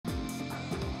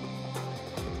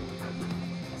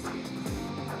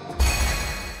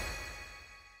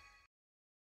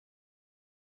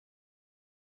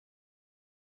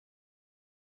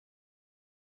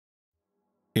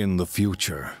In the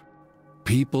future,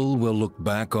 people will look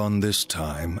back on this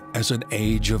time as an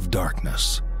age of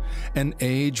darkness, an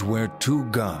age where two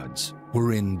gods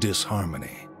were in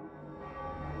disharmony.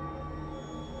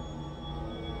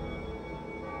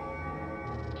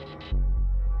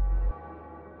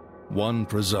 One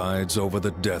presides over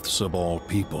the deaths of all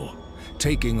people,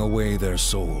 taking away their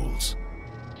souls.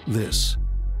 This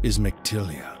is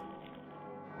Mictilia.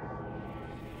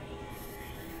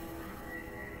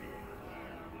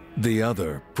 The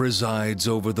other presides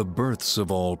over the births of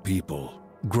all people,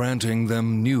 granting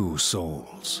them new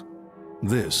souls.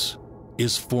 This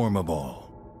is Formavall.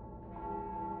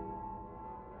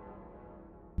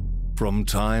 From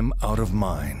time out of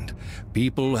mind,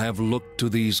 people have looked to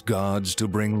these gods to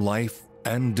bring life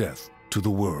and death to the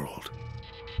world.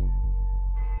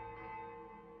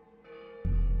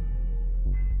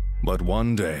 But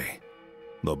one day,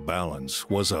 the balance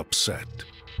was upset.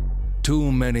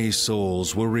 Too many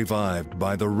souls were revived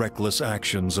by the reckless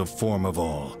actions of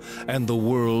Formavall, and the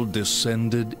world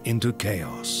descended into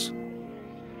chaos.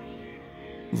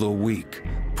 The weak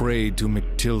prayed to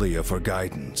Mictilia for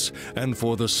guidance and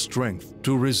for the strength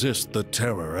to resist the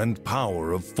terror and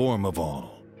power of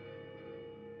Formavall.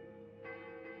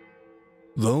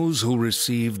 Those who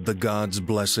received the god's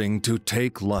blessing to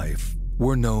take life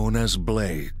were known as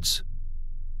Blades.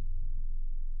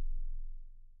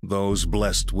 Those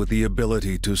blessed with the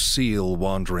ability to seal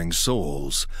wandering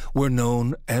souls were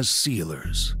known as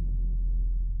Sealers.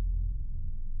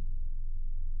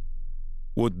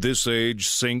 Would this age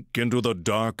sink into the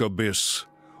dark abyss,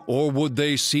 or would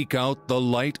they seek out the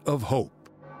light of hope?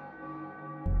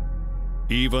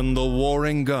 Even the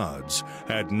warring gods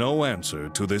had no answer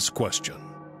to this question.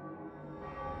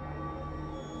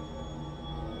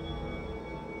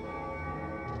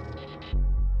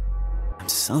 I'm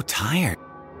so tired.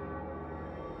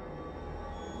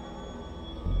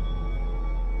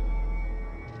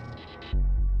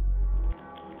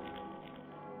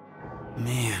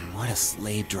 Man, what a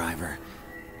slave driver.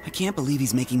 I can't believe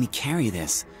he's making me carry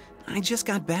this. I just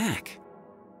got back.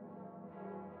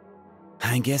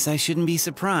 I guess I shouldn't be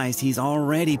surprised he's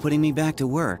already putting me back to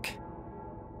work.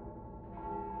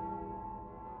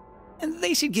 And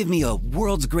they should give me a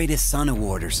World's Greatest Son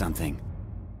award or something.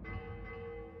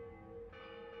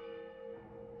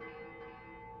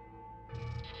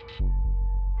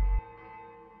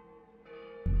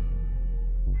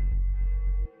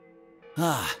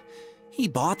 Ah. He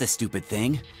bought the stupid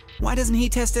thing. Why doesn't he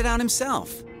test it out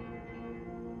himself?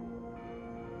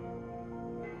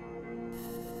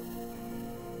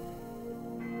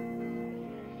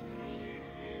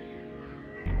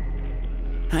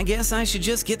 I guess I should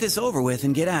just get this over with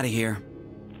and get out of here.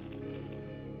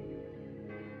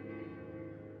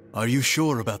 Are you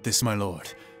sure about this, my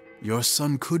lord? Your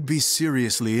son could be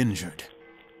seriously injured.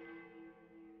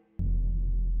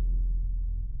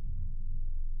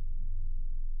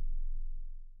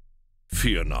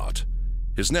 Fear not.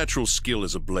 His natural skill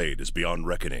as a blade is beyond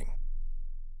reckoning.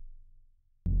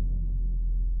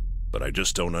 But I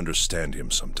just don't understand him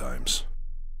sometimes.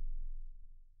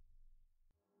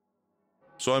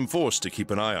 So I'm forced to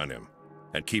keep an eye on him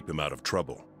and keep him out of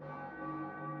trouble.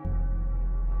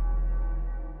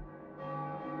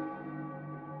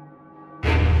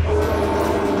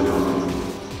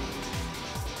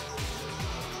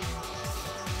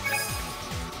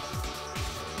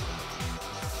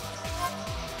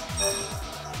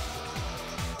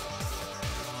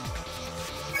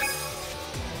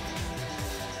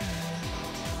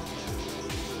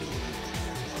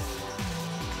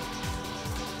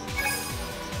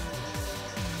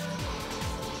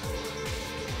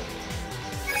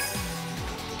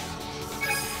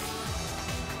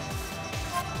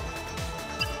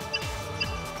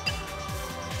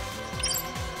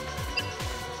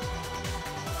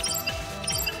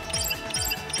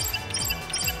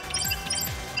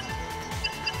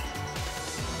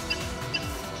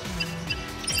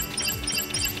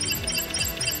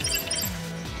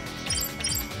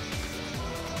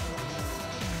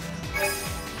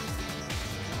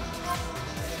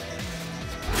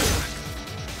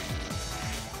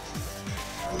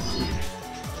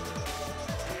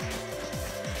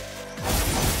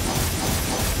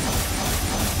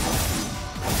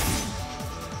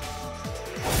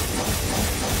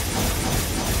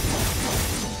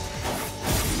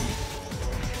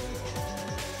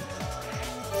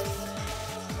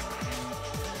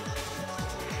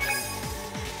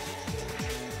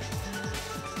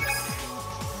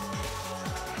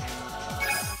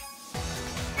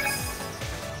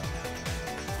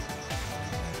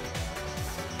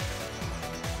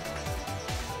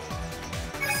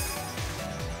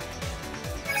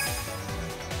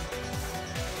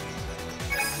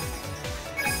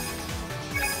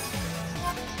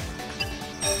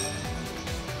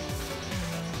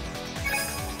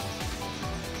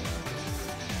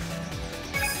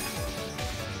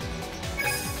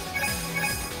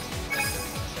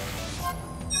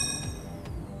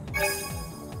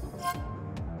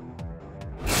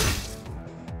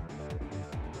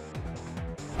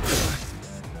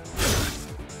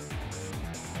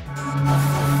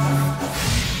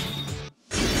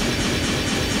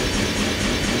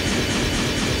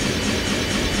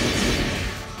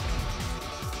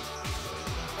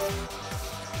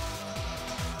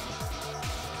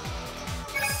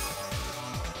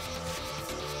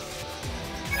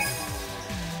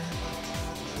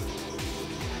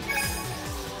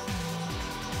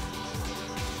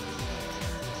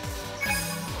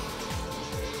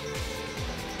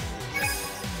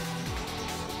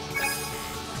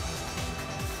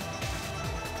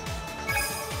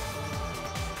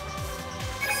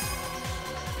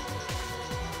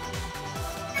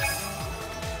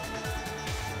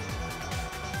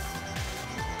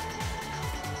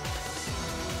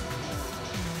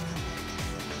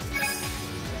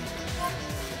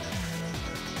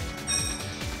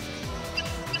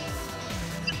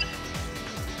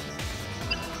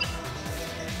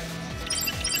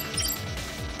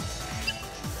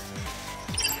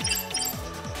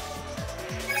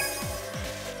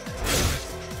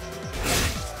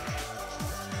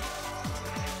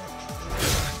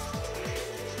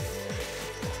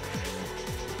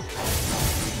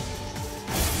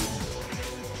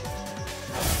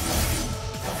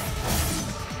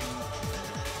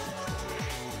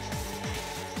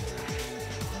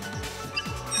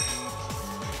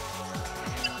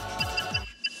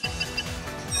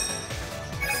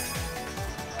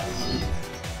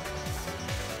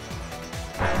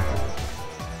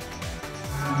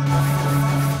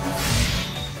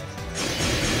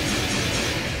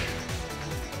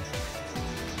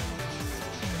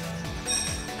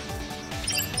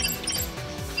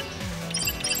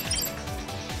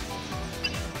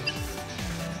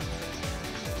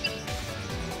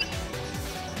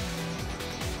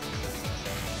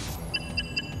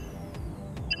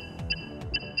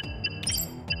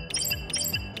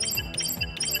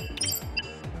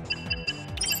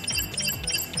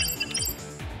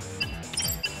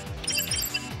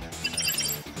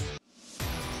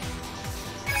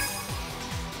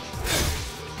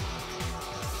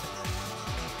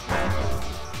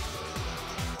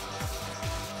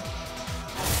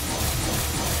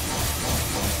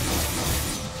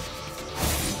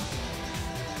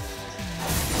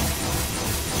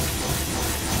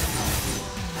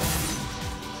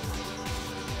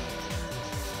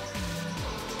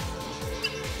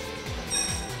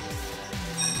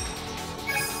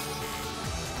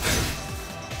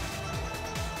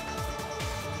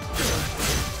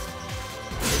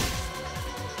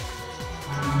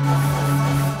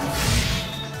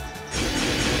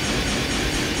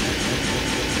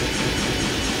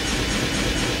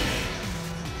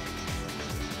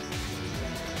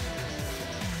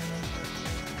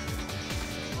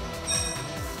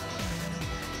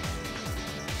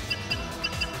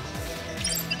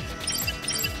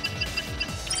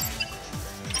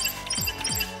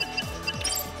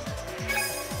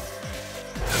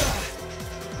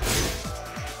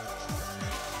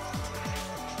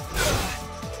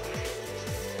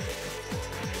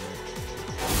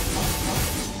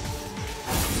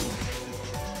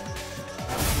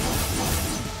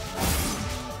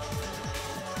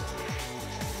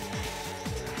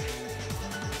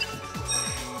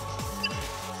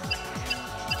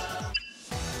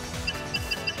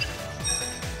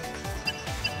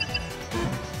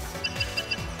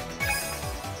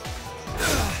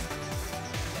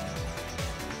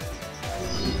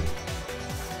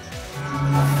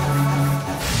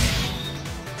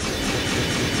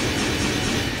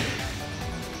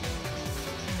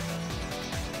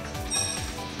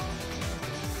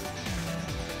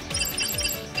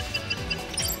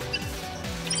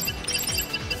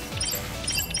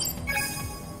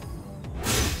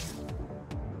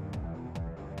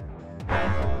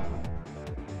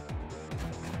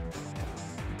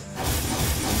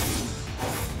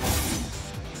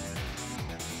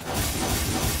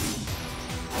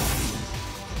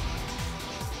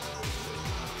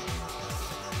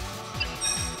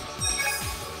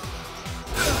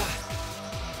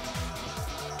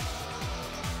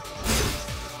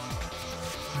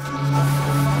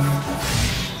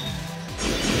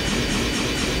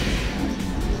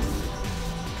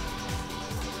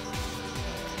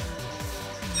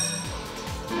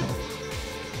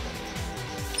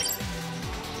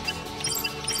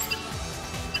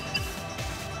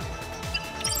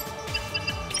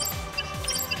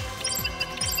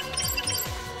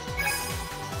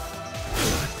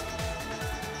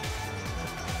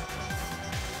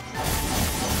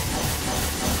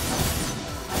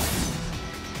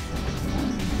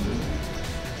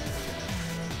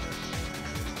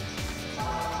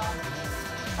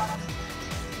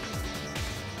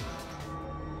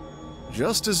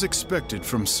 Just as expected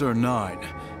from Sir Nine.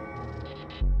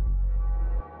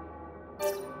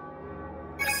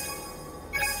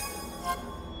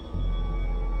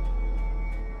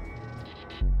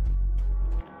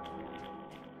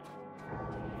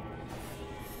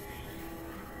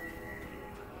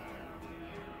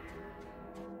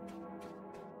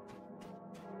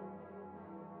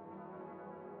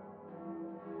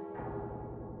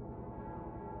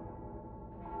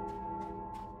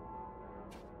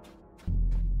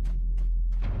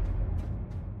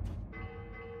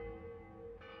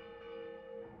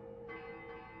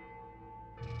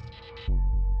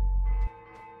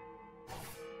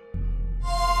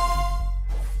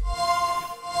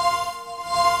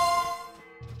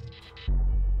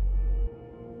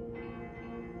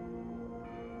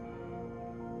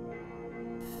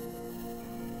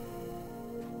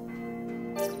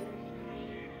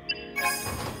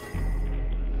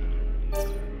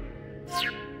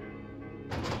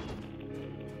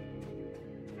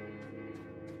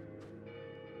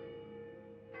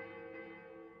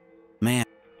 Man.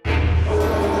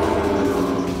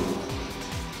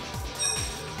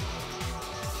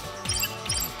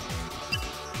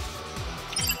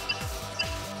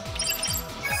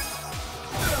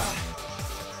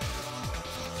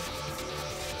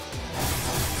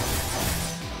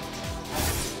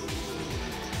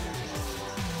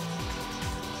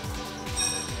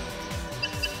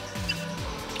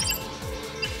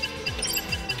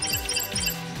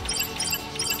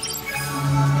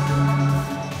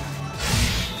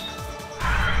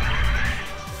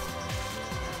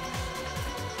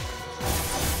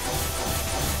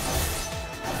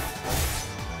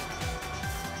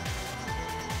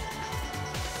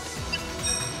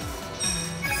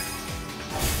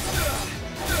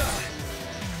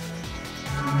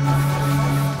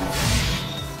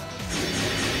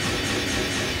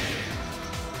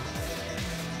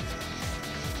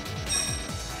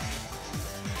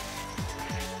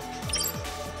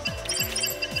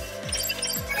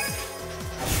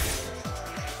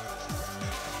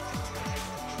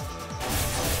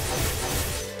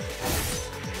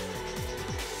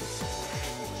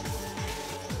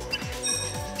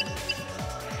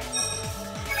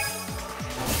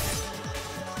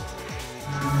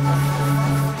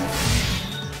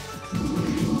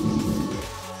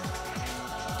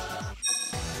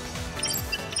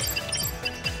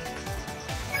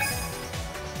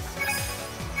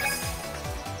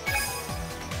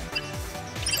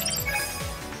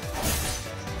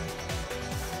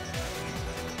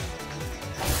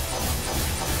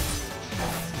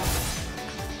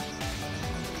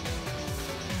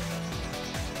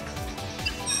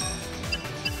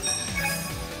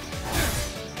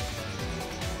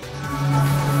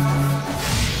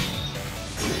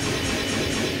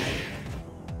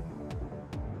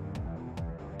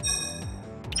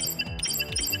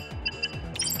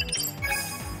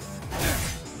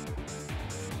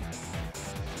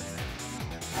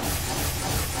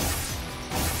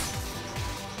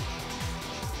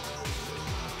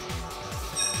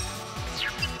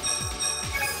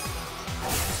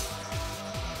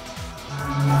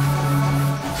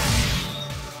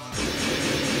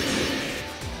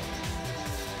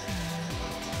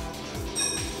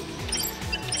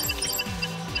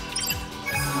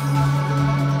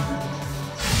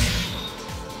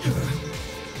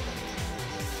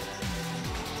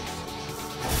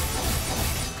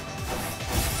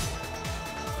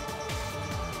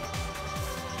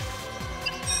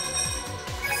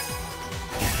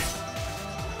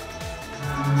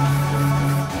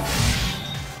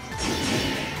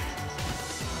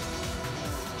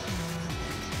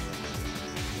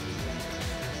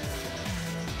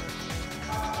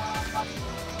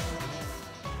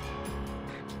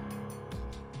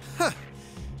 Huh.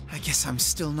 I guess I'm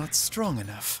still not strong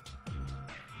enough.